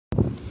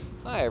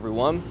Hi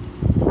everyone,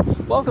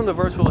 welcome to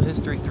Virtual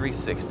History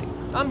 360.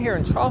 I'm here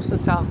in Charleston,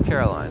 South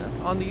Carolina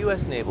on the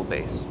U.S. Naval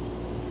Base.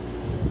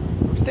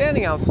 I'm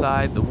standing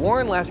outside the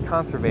Warren Lash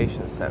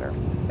Conservation Center,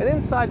 and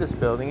inside this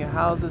building it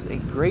houses a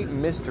great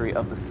mystery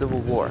of the Civil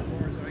War.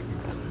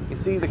 You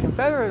see, the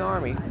Confederate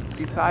Army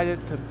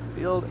decided to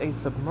build a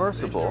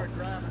submersible.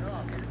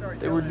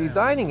 They were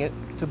designing it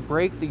to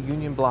break the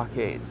Union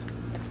blockades.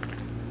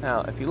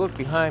 Now, if you look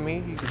behind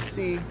me, you can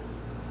see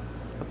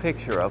a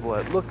picture of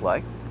what it looked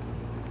like.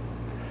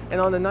 And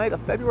on the night of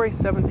February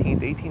 17,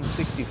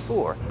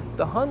 1864,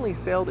 the Hunley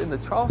sailed into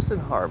Charleston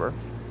Harbor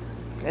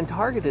and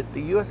targeted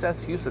the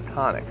USS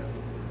Housatonic.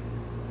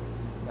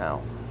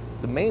 Now,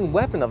 the main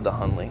weapon of the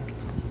Hunley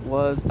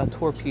was a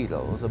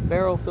torpedo. It was a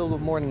barrel filled with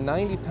more than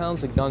 90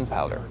 pounds of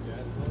gunpowder.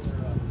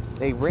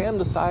 They rammed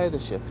the side of the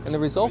ship, and the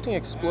resulting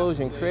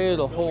explosion created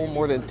a hole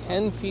more than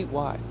 10 feet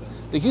wide.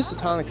 The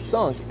Housatonic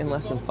sunk in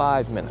less than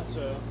 5 minutes.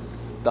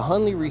 The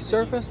Hunley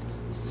resurfaced,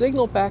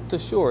 signaled back to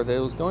shore that it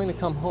was going to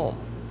come home,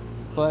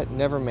 but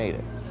never made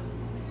it.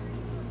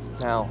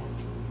 Now,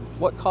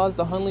 what caused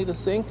the Hunley to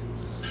sink?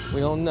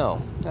 We don't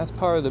know. That's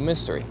part of the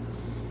mystery.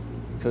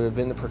 Could have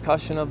been the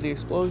percussion of the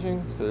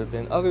explosion, could have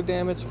been other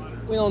damage.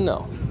 We don't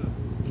know.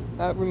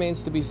 That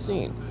remains to be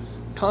seen.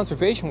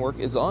 Conservation work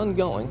is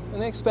ongoing,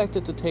 and they expect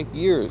it to take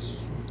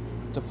years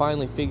to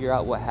finally figure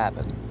out what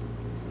happened.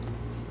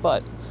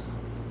 But,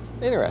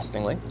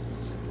 interestingly,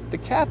 the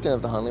captain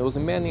of the Hunley was a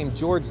man named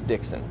George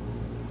Dixon.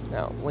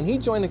 Now, when he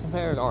joined the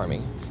Confederate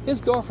Army, his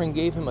girlfriend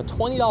gave him a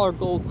 $20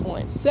 gold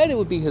coin, said it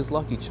would be his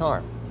lucky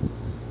charm.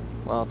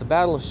 Well, at the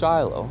Battle of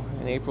Shiloh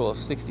in April of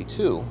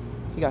 '62,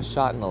 he got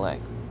shot in the leg.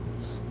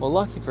 Well,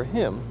 lucky for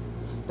him,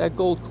 that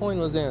gold coin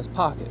was in his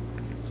pocket.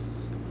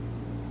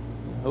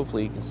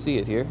 Hopefully you can see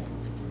it here.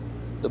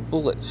 The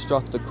bullet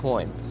struck the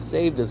coin,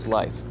 saved his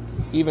life.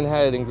 He even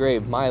had it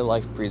engraved, "My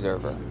Life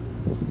Preserver."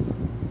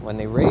 When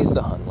they raised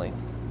the Hunley,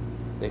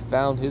 they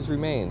found his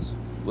remains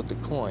with the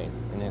coin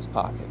in his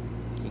pocket.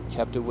 He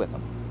kept it with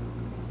him.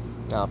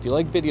 Now, if you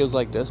like videos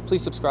like this,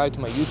 please subscribe to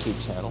my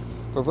YouTube channel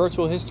for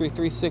Virtual History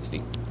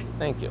 360.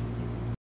 Thank you.